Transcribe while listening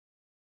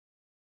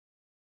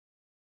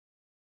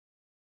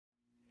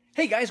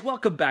Hey guys,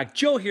 welcome back.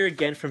 Joe here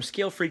again from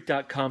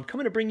ScaleFreak.com,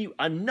 coming to bring you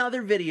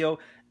another video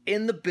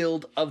in the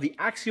build of the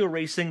Axial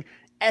Racing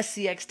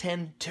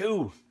SCX10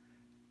 2.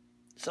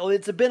 So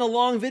it's been a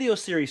long video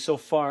series so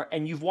far,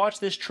 and you've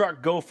watched this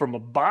truck go from a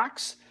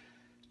box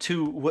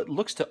to what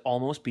looks to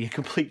almost be a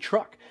complete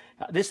truck.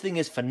 This thing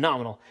is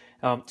phenomenal.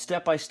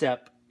 Step by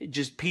step,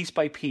 just piece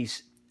by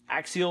piece.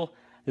 Axial,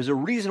 there's a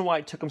reason why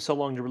it took them so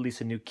long to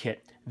release a new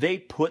kit. They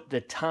put the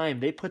time,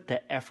 they put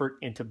the effort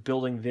into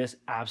building this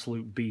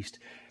absolute beast.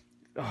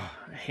 Oh,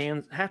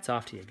 hats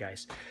off to you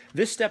guys.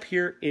 This step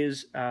here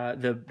is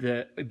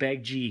the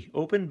bag G,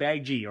 open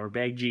bag G or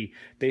bag G.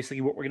 Basically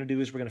what we're going to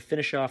do is we're going to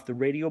finish off the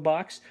radio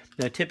box.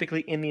 Now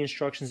typically in the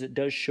instructions it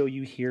does show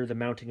you here the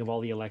mounting of all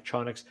the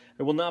electronics.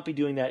 I will not be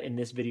doing that in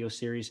this video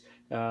series.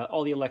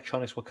 All the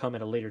electronics will come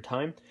at a later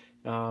time.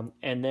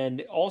 And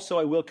then also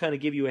I will kind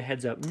of give you a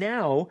heads up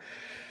now.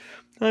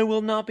 I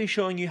will not be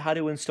showing you how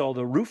to install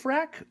the roof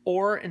rack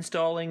or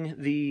installing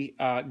the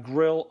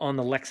grill on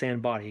the Lexan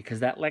body,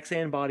 because that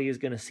Lexan body is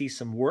going to see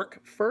some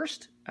work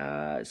first.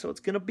 So it's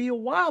going to be a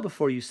while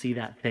before you see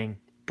that thing.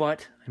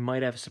 But I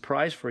might have a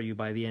surprise for you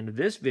by the end of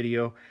this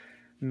video.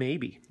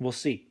 Maybe. We'll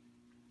see.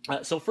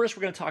 So first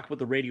we're going to talk about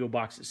the radio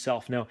box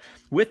itself. Now,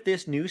 with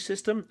this new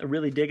system, I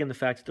really dig in the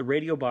fact that the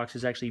radio box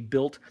is actually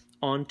built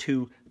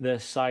onto the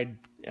side.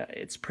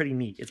 It's pretty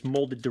neat. It's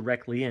molded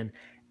directly in.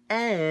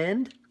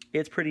 And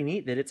it's pretty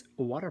neat that it's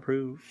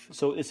waterproof.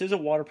 So this is a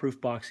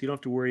waterproof box. You don't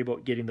have to worry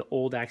about getting the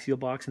old Axial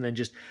box and then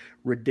just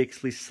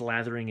ridiculously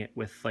slathering it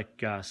with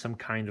like some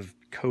kind of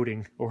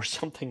coating or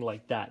something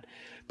like that.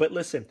 But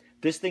listen,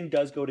 this thing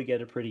does go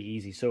together pretty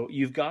easy. So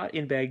you've got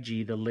in bag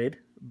G the lid,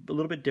 a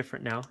little bit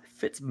different now.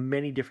 Fits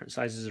many different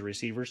sizes of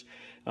receivers.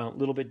 A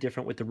little bit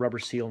different with the rubber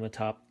seal on the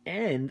top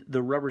and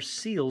the rubber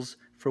seals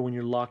for when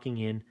you're locking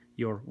in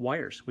your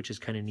wires, which is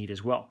kind of neat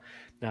as well.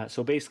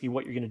 So basically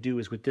what you're going to do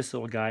is with this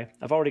little guy,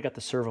 I've already got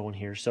the servo in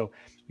here, so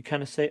you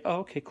kind of say, oh,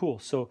 okay, cool.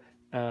 So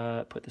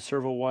put the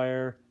servo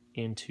wire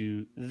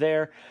into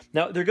there.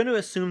 Now they're going to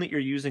assume that you're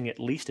using at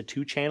least a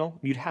 2-channel.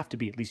 You'd have to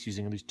be at least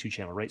using at least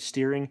 2-channel, right?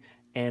 Steering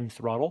and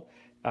throttle.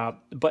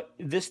 But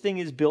this thing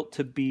is built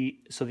to be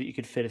so that you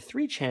could fit a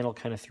 3-channel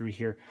kind of through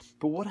here.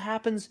 But what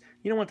happens,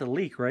 you don't want to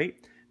leak, right?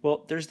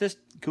 Well, there's this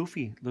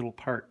goofy little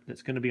part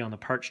that's going to be on the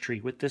parts tree.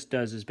 What this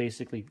does is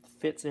basically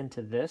fits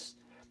into this.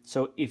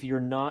 So if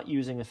you're not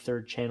using a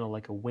 3rd channel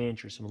like a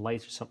winch or some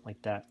lights or something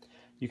like that,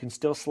 you can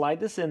still slide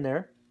this in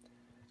there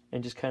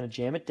and just kind of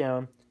jam it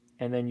down,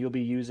 and then you'll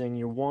be using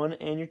your 1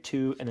 and your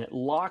 2, and it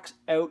locks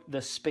out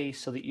the space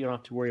so that you don't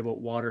have to worry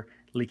about water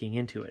leaking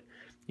into it.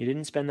 You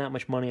didn't spend that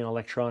much money on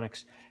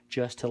electronics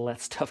just to let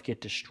stuff get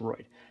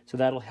destroyed. So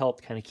that'll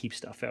help kind of keep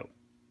stuff out.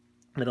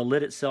 Now the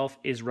lid itself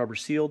is rubber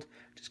sealed.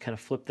 Just kind of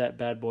flip that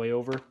bad boy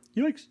over.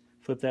 Yikes!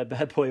 Flip that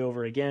bad boy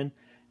over again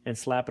and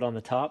slap it on the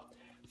top.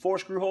 4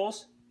 screw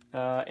holes,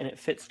 and it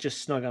fits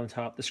just snug on the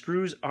top. The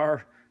screws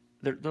are,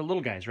 they're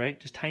little guys, right?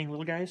 Just tiny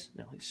little guys?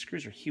 No, these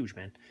screws are huge,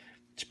 man.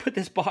 Just put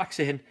this box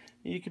in,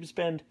 and you can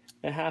spend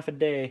a half a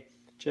day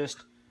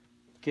just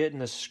getting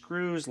the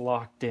screws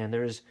locked in.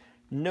 There's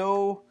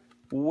no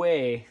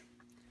way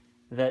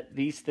that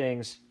these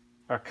things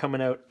are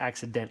coming out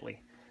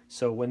accidentally.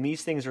 So when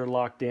these things are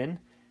locked in,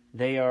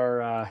 they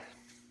are,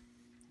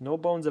 no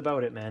bones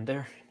about it, man.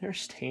 They're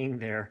staying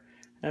there.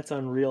 That's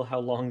unreal how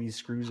long these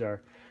screws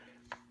are.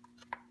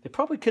 They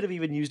probably could have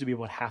even used to be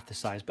about half the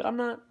size, but I'm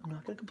not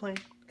gonna complain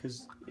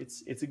because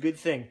it's a good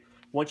thing.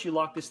 Once you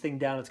lock this thing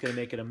down, it's gonna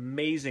make an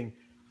amazing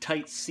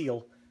tight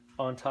seal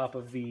on top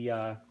of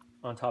the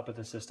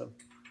system.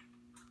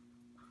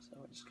 So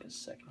I'll just get a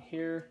second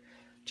here.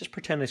 Just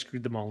pretend I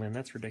screwed them all in.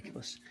 That's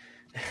ridiculous.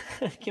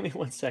 Give me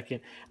 1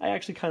 second. I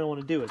actually kind of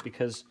want to do it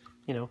because,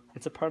 you know,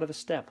 it's a part of the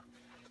step.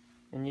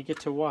 And you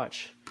get to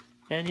watch.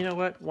 And you know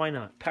what? Why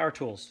not? Power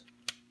tools.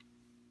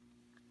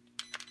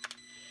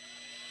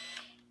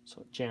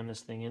 So jam this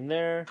thing in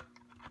there.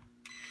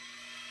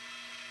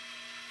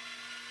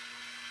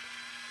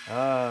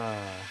 How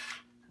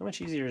much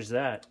easier is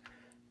that?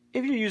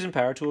 If you're using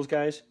power tools,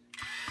 guys,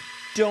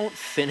 don't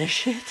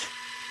finish it.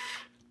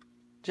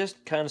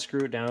 Just kind of screw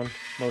it down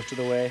most of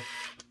the way.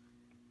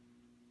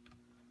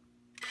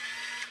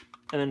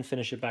 And then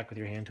finish it back with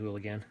your hand tool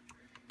again.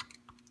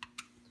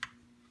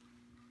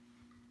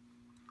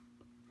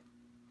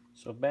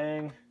 So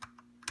bang,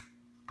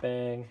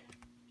 bang,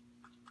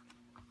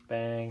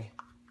 bang,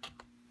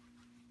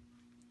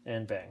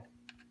 and bang.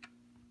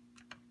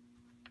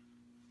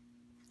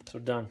 So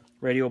done.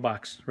 Radio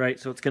box, right?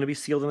 So it's going to be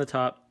sealed in the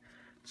top,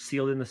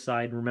 sealed in the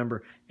side.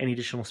 Remember, any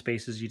additional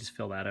spaces, you just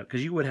fill that out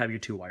because you would have your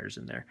 2 wires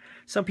in there.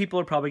 Some people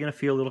are probably going to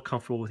feel a little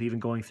comfortable with even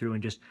going through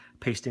and just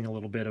pasting a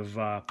little bit of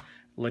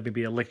like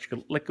maybe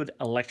liquid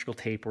electrical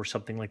tape or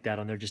something like that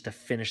on there just to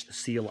finish the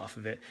seal off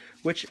of it,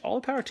 which all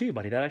the power to you,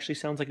 buddy. That actually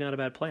sounds like not a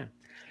bad plan.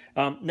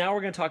 Now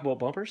we're going to talk about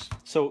bumpers.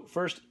 So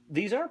first,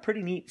 these are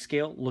pretty neat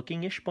scale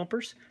looking-ish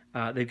bumpers.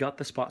 They've got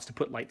the spots to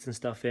put lights and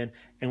stuff in,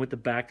 and with the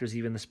back there's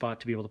even the spot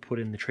to be able to put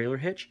in the trailer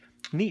hitch.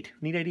 Neat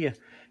idea.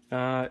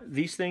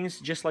 These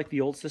things, just like the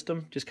old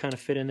system, just kind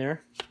of fit in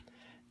there.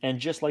 And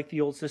just like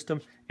the old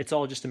system, it's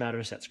all just a matter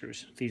of set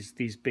screws.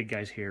 These big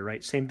guys here,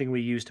 right? Same thing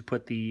we use to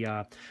put the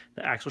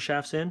axle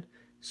shafts in.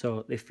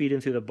 So they feed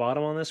in through the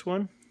bottom on this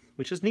one,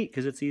 which is neat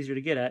because it's easier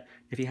to get at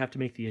if you have to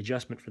make the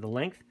adjustment for the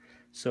length.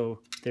 So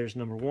there's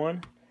number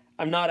one.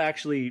 I'm not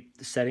actually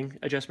setting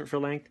adjustment for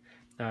length.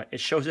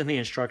 It shows in the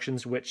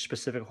instructions which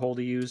specific hole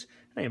to use.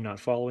 I am not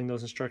following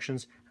those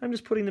instructions. I'm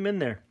just putting them in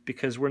there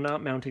because we're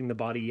not mounting the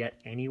body yet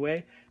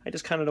anyway. I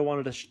just kind of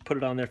wanted to put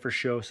it on there for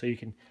show so you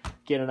can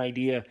get an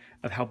idea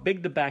of how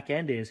big the back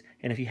end is,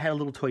 and if you had a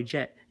little toy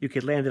jet, you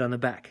could land it on the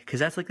back because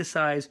that's like the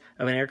size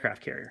of an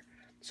aircraft carrier.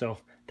 So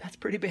that's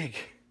pretty big.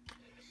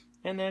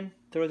 And then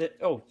throw the,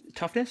 oh,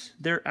 toughness,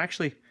 they're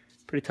actually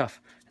pretty tough.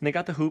 And they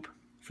got the hoop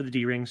for the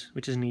D-rings,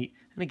 which is neat.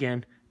 And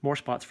again, more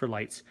spots for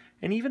lights,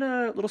 and even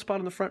a little spot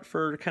on the front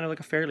for kind of like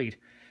a fair lead.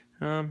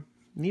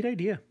 Neat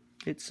idea.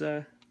 It's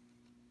a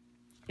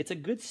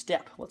good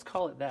step. Let's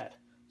call it that.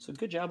 So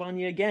good job on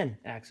you again,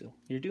 Axial.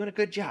 You're doing a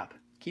good job.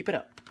 Keep it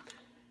up.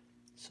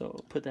 So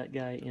put that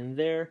guy in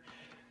there.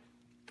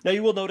 Now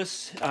you will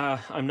notice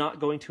I'm not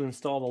going to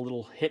install the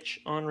little hitch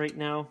on right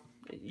now.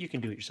 You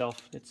can do it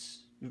yourself.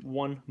 It's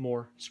one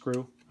more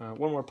screw,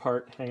 one more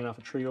part hanging off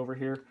a tree over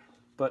here.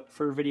 But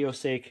for video's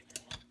sake,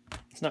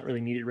 it's not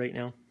really needed right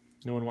now.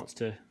 No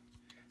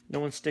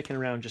one's sticking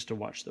around just to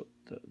watch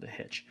the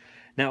hitch.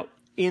 Now,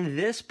 in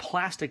this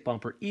plastic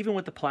bumper, even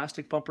with the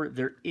plastic bumper,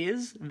 there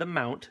is the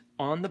mount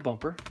on the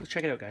bumper. Let's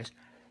check it out, guys.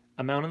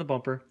 A mount on the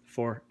bumper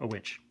for a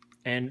winch.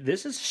 And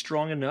this is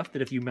strong enough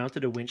that if you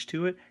mounted a winch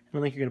to it, I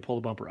don't think you're going to pull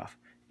the bumper off.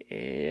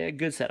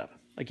 Good setup.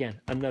 Again,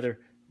 another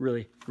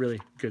really, really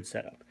good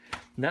setup.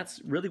 And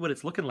that's really what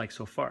it's looking like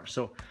so far.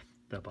 So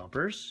the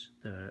bumpers,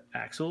 the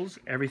axles,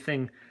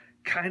 everything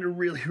kind of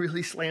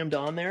really slammed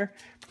on there.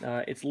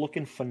 It's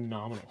looking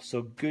phenomenal,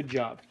 so good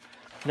job.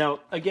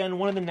 Now again,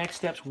 one of the next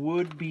steps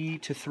would be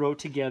to throw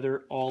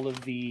together all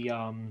of the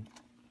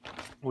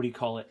what do you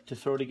call it, to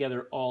throw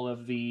together all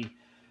of the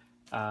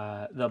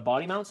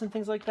body mounts and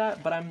things like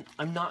that, but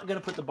I'm not going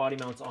to put the body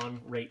mounts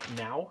on right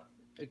now,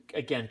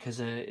 again, because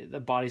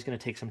the body's going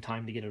to take some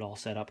time to get it all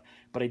set up.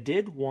 But I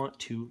did want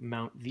to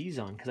mount these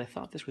on because I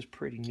thought this was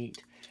pretty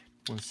neat.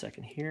 One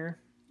second here,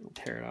 we'll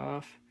tear it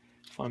off,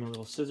 find my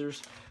little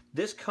scissors.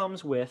 This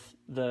comes with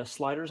the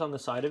sliders on the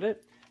side of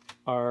it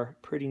are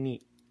pretty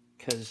neat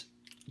because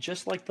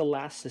just like the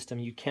last system,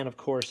 you can of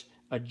course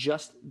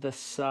adjust the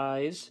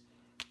size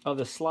of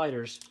the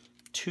sliders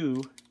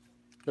to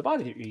the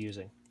body that you're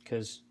using,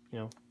 because you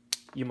know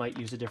you might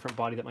use a different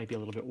body that might be a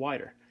little bit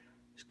wider.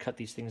 Just cut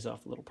these things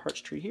off the little parts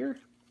tree here.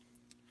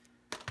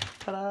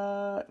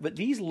 Ta-da! But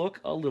these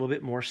look a little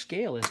bit more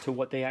scale as to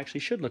what they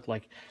actually should look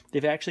like.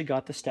 They've actually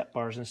got the step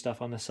bars and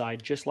stuff on the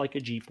side, just like a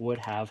Jeep would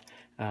have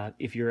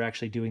if you're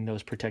actually doing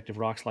those protective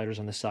rock sliders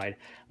on the side,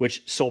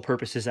 which sole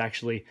purpose is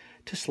actually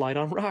to slide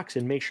on rocks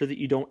and make sure that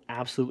you don't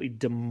absolutely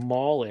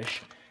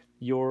demolish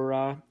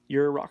your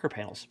rocker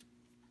panels.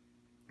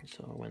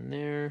 So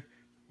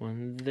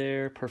one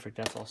there, perfect,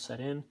 that's all set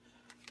in.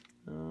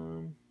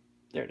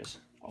 There it is.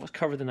 Always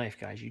cover the knife,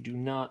 guys. You do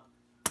not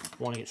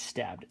want to get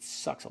stabbed. It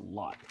sucks a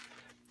lot.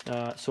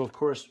 So of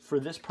course, for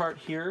this part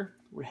here,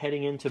 we're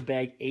heading into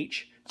bag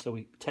H. So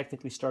we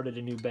technically started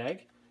a new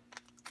bag.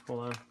 Hold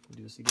on, we'll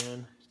do this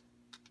again.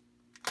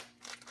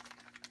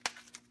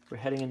 We're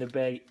heading into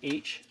bag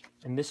H,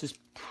 and this is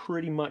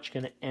pretty much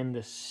going to end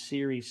the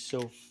series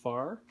so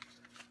far.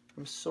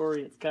 I'm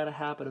sorry, it's got to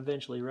happen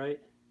eventually, right?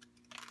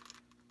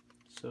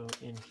 So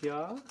in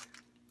here,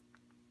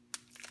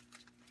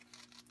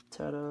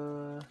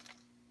 ta-da!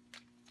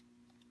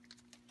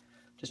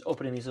 Just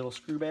opening these little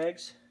screw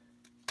bags.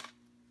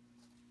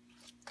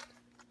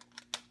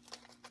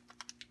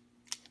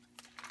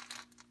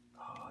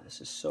 Oh,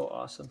 this is so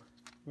awesome.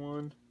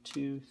 1,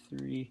 2,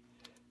 3,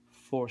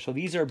 4. So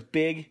these are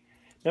big.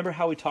 Remember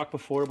how we talked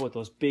before about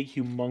those big,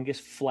 humongous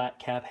flat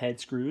cap head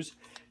screws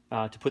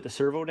to put the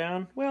servo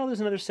down? Well, there's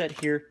another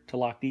set here to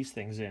lock these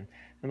things in.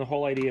 And the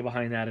whole idea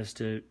behind that is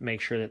to make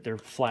sure that they're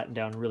flattened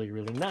down really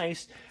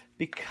nice,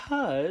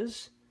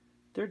 because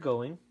they're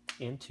going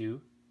into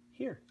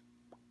here.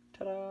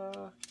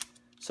 Ta-da!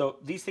 So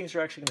these things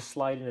are actually going to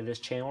slide into this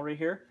channel right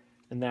here,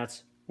 and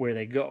that's where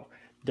they go.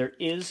 There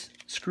is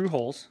screw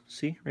holes,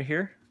 see, right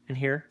here and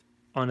here,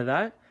 onto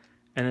that.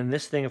 And then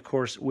this thing, of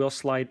course, will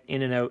slide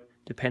in and out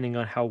depending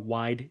on how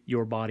wide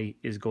your body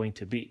is going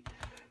to be.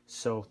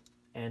 So,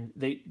 and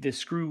the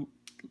screw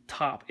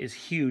top is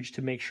huge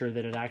to make sure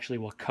that it actually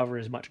will cover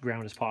as much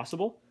ground as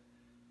possible.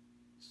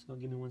 So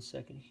give me 1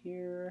 second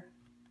here.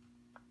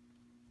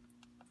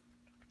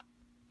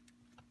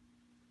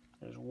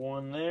 There's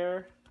one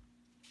there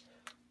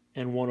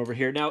and one over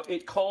here. Now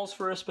it calls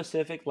for a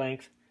specific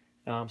length.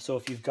 So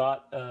if you've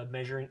got a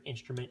measuring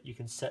instrument, you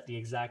can set the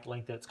exact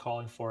length that it's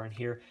calling for in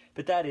here.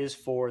 But that is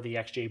for the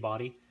XJ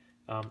body,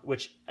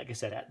 which, like I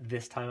said, at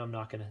this time I'm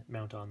not going to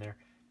mount on there.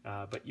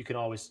 But you can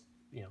always,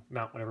 you know,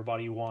 mount whatever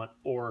body you want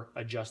or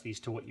adjust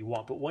these to what you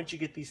want. But once you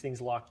get these things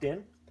locked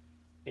in,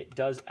 it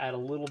does add a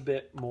little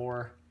bit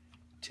more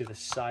to the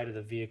side of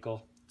the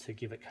vehicle to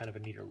give it kind of a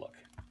neater look.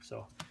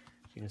 So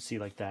you can see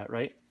like that,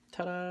 right?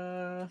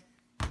 Ta-da!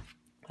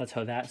 That's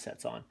how that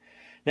sets on.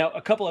 Now,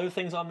 a couple other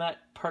things on that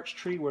parts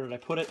tree. Where did I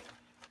put it?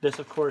 This,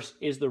 of course,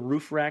 is the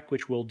roof rack,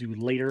 which we'll do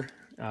later.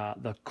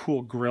 The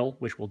cool grill,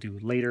 which we'll do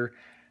later.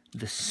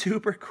 The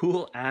super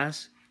cool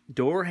ass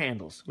door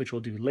handles, which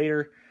we'll do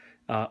later.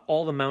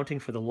 All the mounting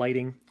for the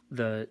lighting,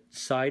 the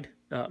side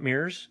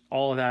mirrors,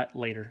 all of that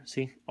later.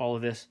 See, all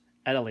of this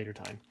at a later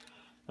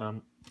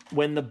time,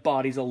 when the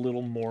body's a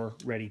little more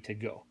ready to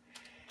go.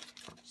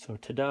 So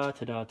ta-da,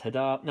 ta-da,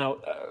 ta-da. Now,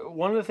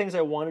 one of the things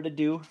I wanted to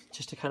do,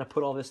 just to kind of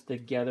put all this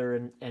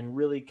together and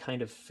really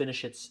kind of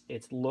finish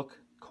its look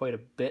quite a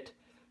bit,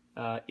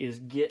 is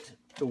get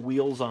the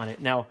wheels on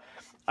it. Now,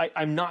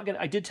 I'm not gonna.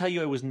 I did tell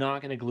you I was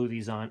not gonna glue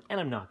these on,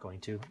 and I'm not going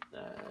to.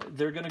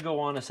 They're gonna go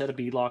on a set of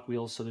beadlock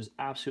wheels, so there's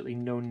absolutely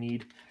no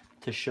need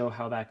to show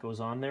how that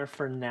goes on there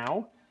for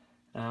now.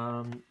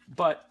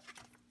 But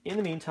in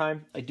the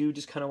meantime, I do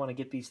just kind of want to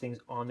get these things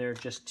on there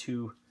just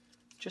to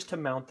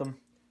mount them,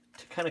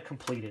 to kind of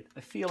complete it.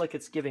 I feel like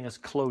it's giving us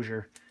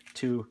closure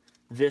to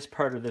this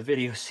part of the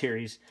video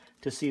series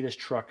to see this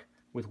truck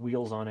with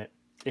wheels on it,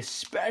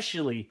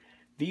 especially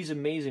these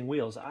amazing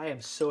wheels. I am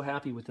so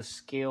happy with the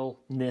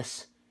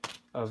scale-ness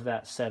of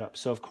that setup.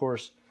 So of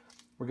course,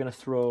 we're going to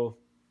throw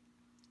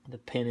the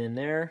pin in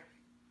there.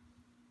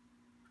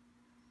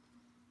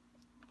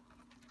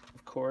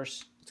 Of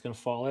course, it's going to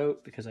fall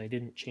out because I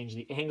didn't change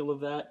the angle of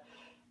that.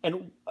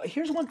 And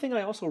here's one thing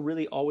I also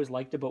really always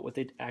liked about what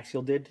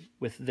Axial did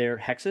with their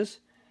hexes,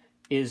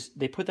 is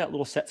they put that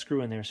little set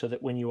screw in there so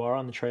that when you are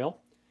on the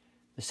trail,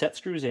 the set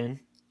screw's in,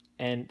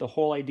 and the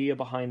whole idea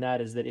behind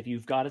that is that if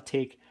you've got to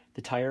take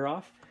the tire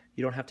off,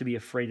 you don't have to be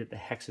afraid that the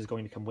hex is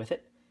going to come with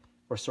it,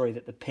 or sorry,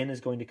 that the pin is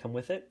going to come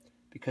with it,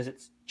 because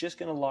it's just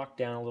going to lock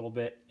down a little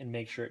bit and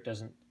make sure it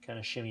doesn't kind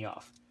of shimmy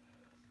off.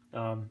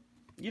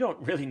 You don't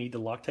really need to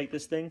Loctite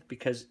this thing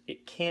because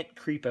it can't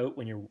creep out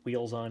when your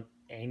wheel's on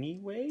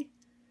anyway.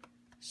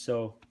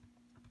 So,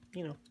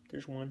 you know,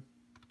 there's one.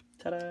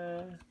 Ta-da!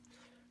 And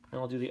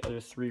I'll do the other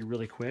three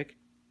really quick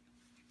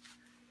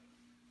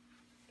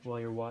while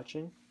you're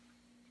watching,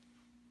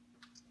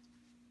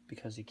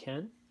 because you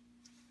can.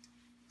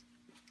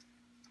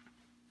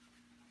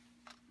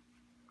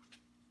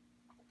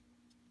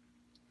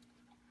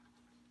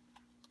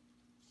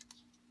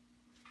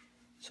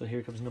 So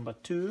here comes number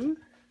 2.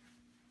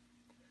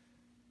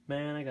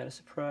 Man, I got a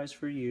surprise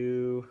for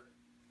you.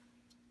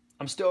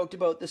 I'm stoked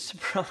about this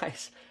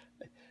surprise.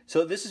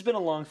 So this has been a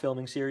long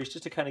filming series,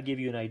 just to kind of give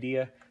you an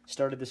idea.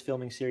 Started this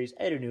filming series,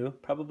 I don't know,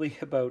 probably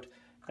about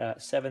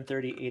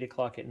 7:30, 8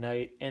 o'clock at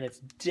night, and it's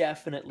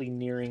definitely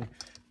nearing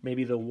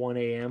maybe the 1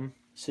 a.m.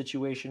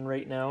 situation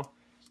right now.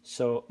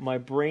 So my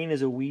brain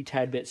is a wee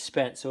tad bit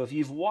spent. So if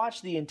you've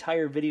watched the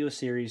entire video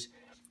series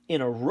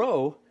in a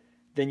row,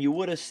 then you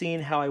would have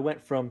seen how I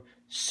went from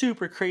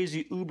super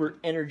crazy, uber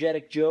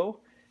energetic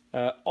Joe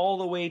all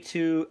the way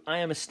to I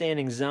am a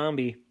standing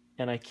zombie,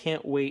 and I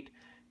can't wait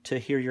to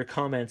hear your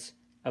comments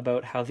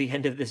about how the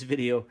end of this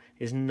video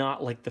is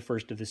not like the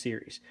first of the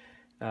series.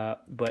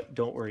 But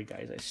don't worry,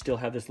 guys. I still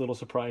have this little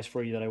surprise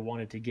for you that I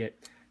wanted to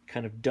get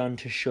kind of done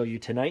to show you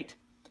tonight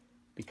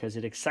because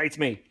it excites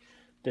me.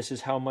 This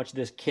is how much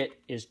this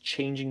kit is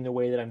changing the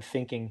way that I'm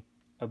thinking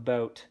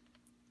about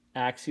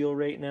Axial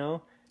right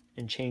now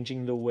and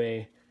changing the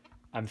way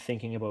I'm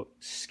thinking about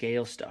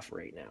scale stuff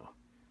right now.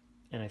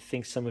 And I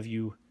think some of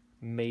you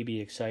may be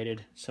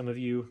excited. Some of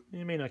you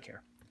may not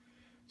care.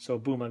 So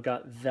boom, I've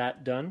got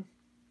that done.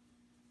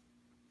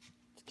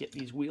 Let's get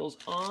these wheels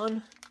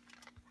on.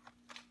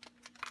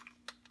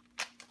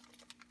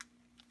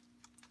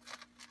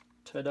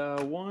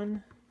 Ta-da,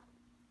 one.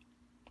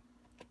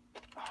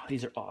 Oh,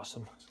 these are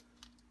awesome.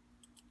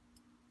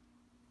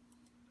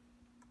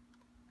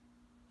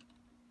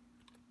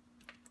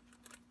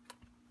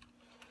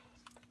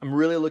 I'm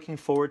really looking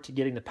forward to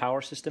getting the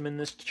power system in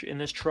this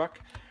truck.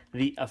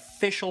 The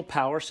official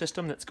power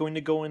system that's going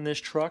to go in this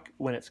truck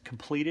when it's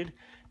completed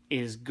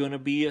is going to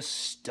be a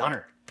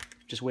stunner.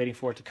 Just waiting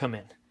for it to come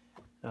in.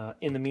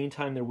 In the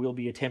meantime, there will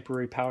be a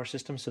temporary power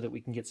system so that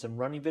we can get some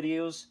running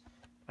videos.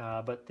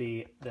 But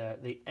the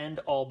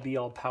end-all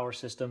be-all power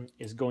system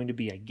is going to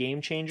be a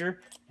game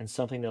changer and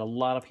something that a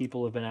lot of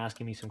people have been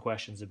asking me some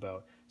questions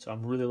about. So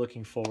I'm really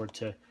looking forward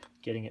to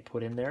getting it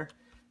put in there.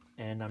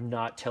 And I'm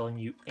not telling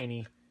you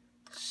any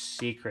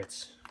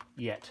secrets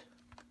yet.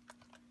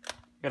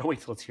 Gotta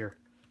wait till it's here.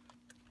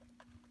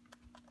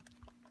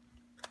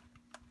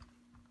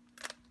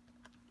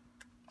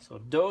 So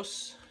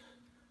dos.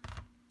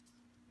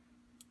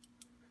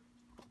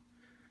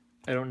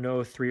 I don't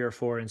know 3 or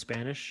 4 in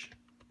Spanish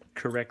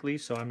correctly,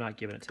 so I'm not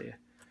giving it to you.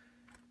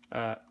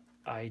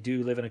 I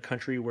do live in a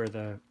country where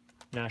the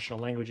national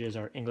languages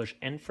are English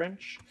and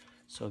French,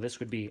 so this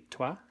would be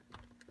toi.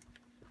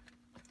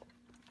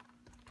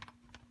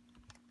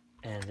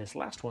 And this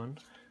last one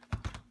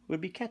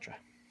would be quatre.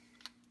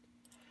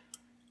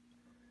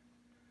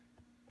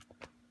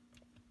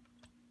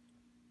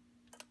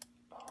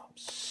 Oh, I'm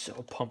so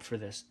pumped for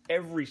this.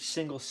 Every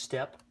single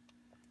step,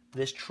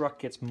 this truck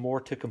gets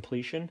more to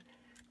completion.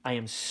 I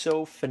am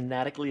so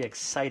fanatically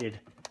excited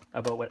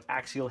about what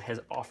Axial has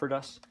offered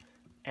us.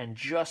 and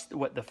just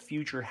what the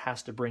future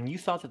has to bring. You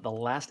thought that the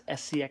last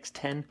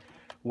SCX10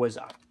 was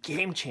a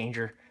game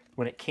changer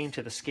when it came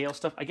to the scale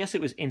stuff. I guess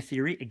it was, in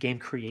theory, a game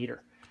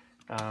creator.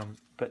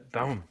 But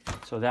boom.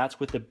 So that's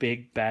with the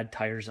big bad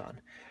tires on.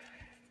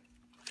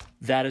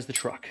 That is the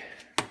truck.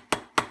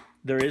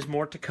 There is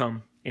more to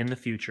come in the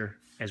future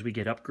as we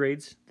get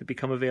upgrades that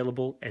become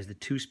available, as the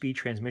 2-speed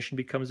transmission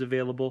becomes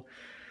available,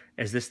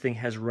 as this thing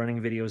has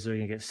running videos that are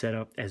going to get set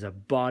up, as a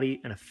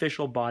body, an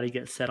official body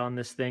gets set on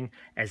this thing,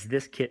 as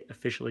this kit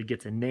officially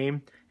gets a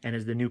name, and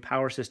as the new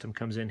power system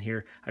comes in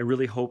here. I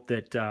really hope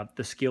that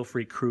the Scale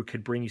Freak crew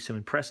could bring you some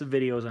impressive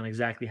videos on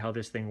exactly how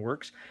this thing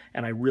works,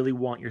 and I really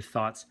want your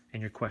thoughts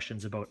and your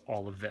questions about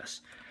all of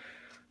this.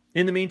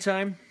 In the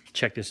meantime,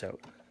 check this out.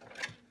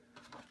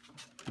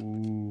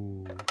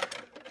 Ooh.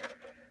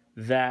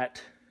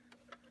 That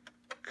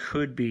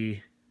could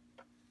be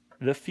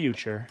the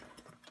future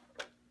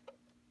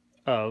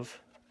of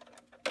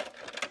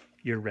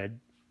your Red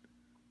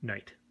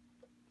Knight.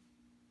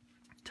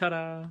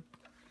 Ta-da!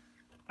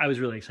 I was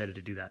really excited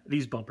to do that.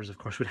 These bumpers, of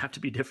course, would have to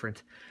be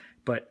different,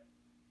 but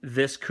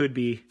this could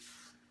be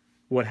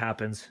what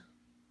happens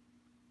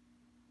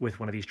with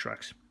one of these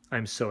trucks.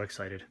 I'm so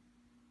excited.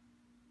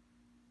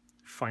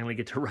 Finally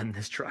get to run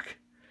this truck.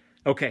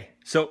 Okay,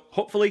 so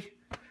hopefully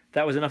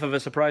that was enough of a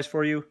surprise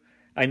for you.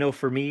 I know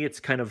for me, it's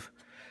kind of,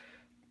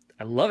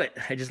 I love it.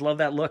 I just love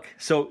that look.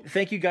 So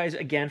thank you guys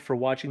again for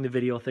watching the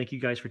video. Thank you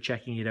guys for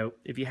checking it out.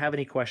 If you have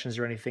any questions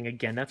or anything,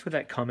 again, that's what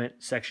that comment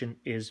section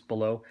is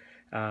below.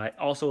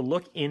 Also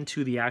look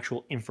into the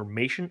actual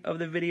information of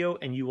the video,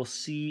 and you will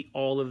see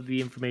all of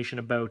the information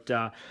about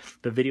the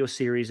video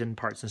series and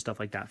parts and stuff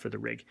like that for the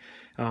rig.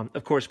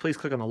 Of course, please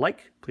click on the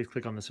like, please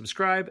click on the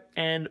subscribe,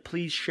 and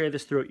please share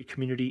this throughout your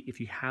community if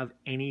you have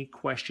any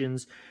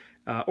questions,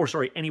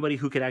 anybody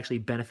who could actually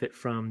benefit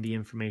from the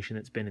information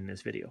that's been in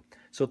this video.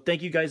 So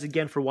thank you guys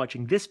again for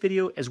watching this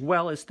video, as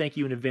well as thank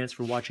you in advance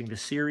for watching the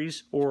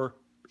series, or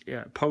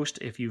post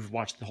if you've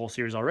watched the whole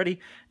series already,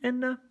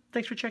 and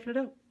thanks for checking it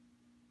out.